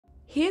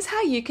Here's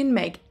how you can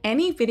make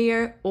any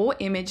video or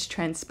image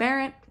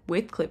transparent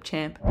with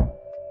CLIPCHAMP.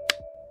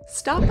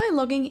 Start by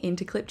logging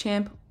into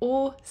CLIPCHAMP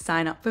or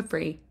sign up for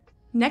free.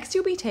 Next,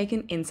 you'll be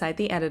taken inside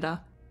the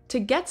editor. To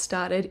get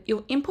started,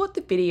 you'll import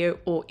the video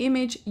or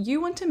image you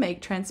want to make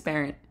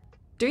transparent.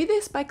 Do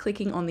this by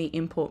clicking on the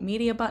Import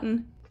Media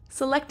button,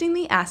 selecting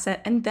the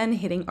asset and then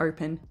hitting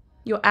Open.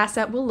 Your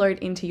asset will load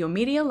into your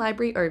media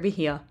library over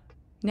here.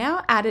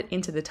 Now add it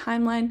into the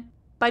timeline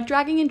by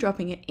dragging and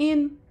dropping it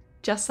in,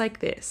 just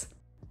like this.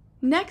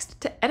 Next,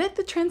 to edit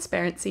the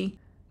transparency,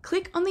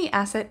 click on the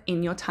asset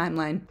in your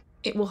timeline.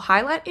 It will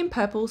highlight in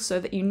purple so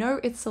that you know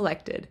it's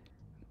selected.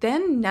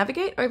 Then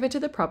navigate over to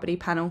the Property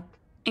panel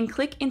and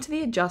click into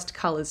the Adjust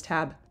Colors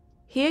tab.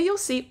 Here you'll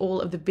see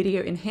all of the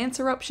video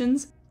enhancer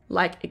options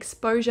like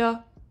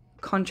exposure,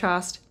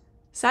 contrast,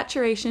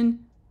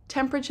 saturation,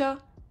 temperature,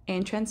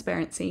 and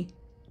transparency.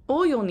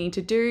 All you'll need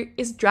to do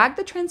is drag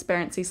the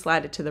transparency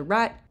slider to the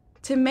right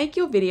to make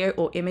your video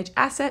or image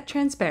asset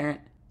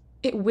transparent.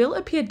 It will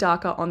appear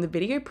darker on the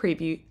video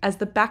preview as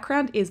the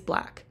background is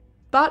black.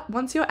 But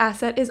once your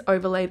asset is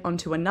overlaid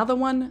onto another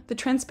one, the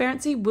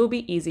transparency will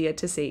be easier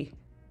to see.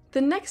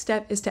 The next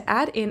step is to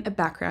add in a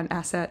background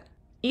asset.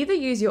 Either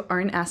use your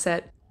own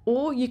asset,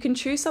 or you can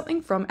choose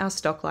something from our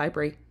stock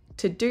library.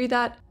 To do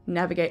that,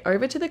 navigate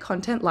over to the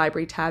Content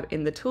Library tab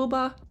in the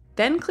toolbar,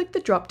 then click the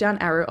drop-down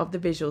arrow of the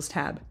Visuals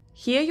tab.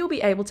 Here you'll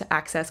be able to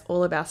access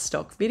all of our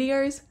stock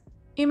videos,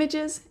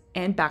 images,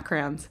 and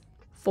backgrounds.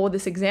 For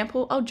this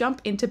example, I'll jump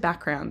into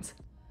backgrounds.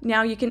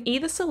 Now you can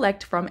either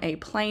select from a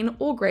plain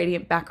or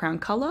gradient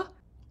background color,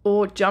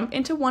 or jump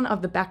into one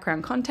of the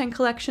background content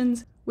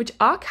collections, which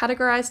are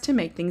categorized to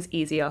make things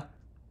easier.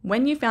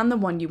 When you found the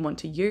one you want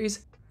to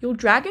use, you'll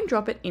drag and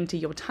drop it into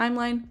your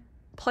timeline,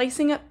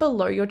 placing it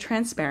below your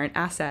transparent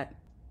asset.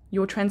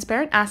 Your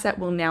transparent asset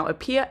will now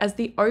appear as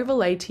the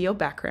overlay to your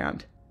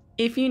background.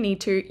 If you need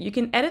to, you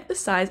can edit the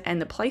size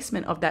and the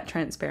placement of that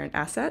transparent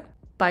asset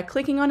by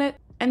clicking on it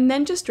and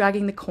then just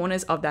dragging the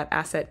corners of that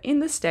asset in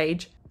the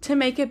stage to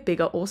make it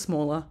bigger or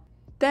smaller.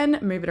 Then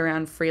move it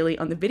around freely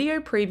on the video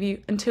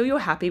preview until you're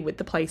happy with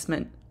the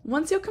placement.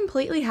 Once you're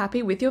completely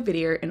happy with your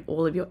video and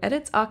all of your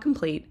edits are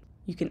complete,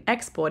 you can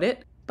export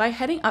it by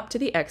heading up to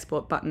the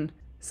Export button,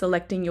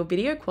 selecting your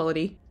video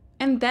quality,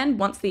 and then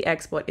once the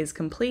export is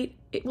complete,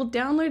 it will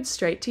download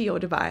straight to your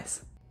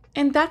device.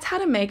 And that's how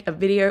to make a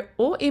video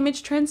or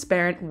image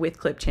transparent with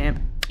CLIPCHAMP.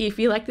 If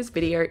you like this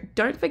video,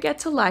 don't forget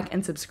to like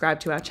and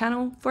subscribe to our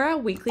channel for our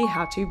weekly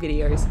how-to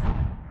videos.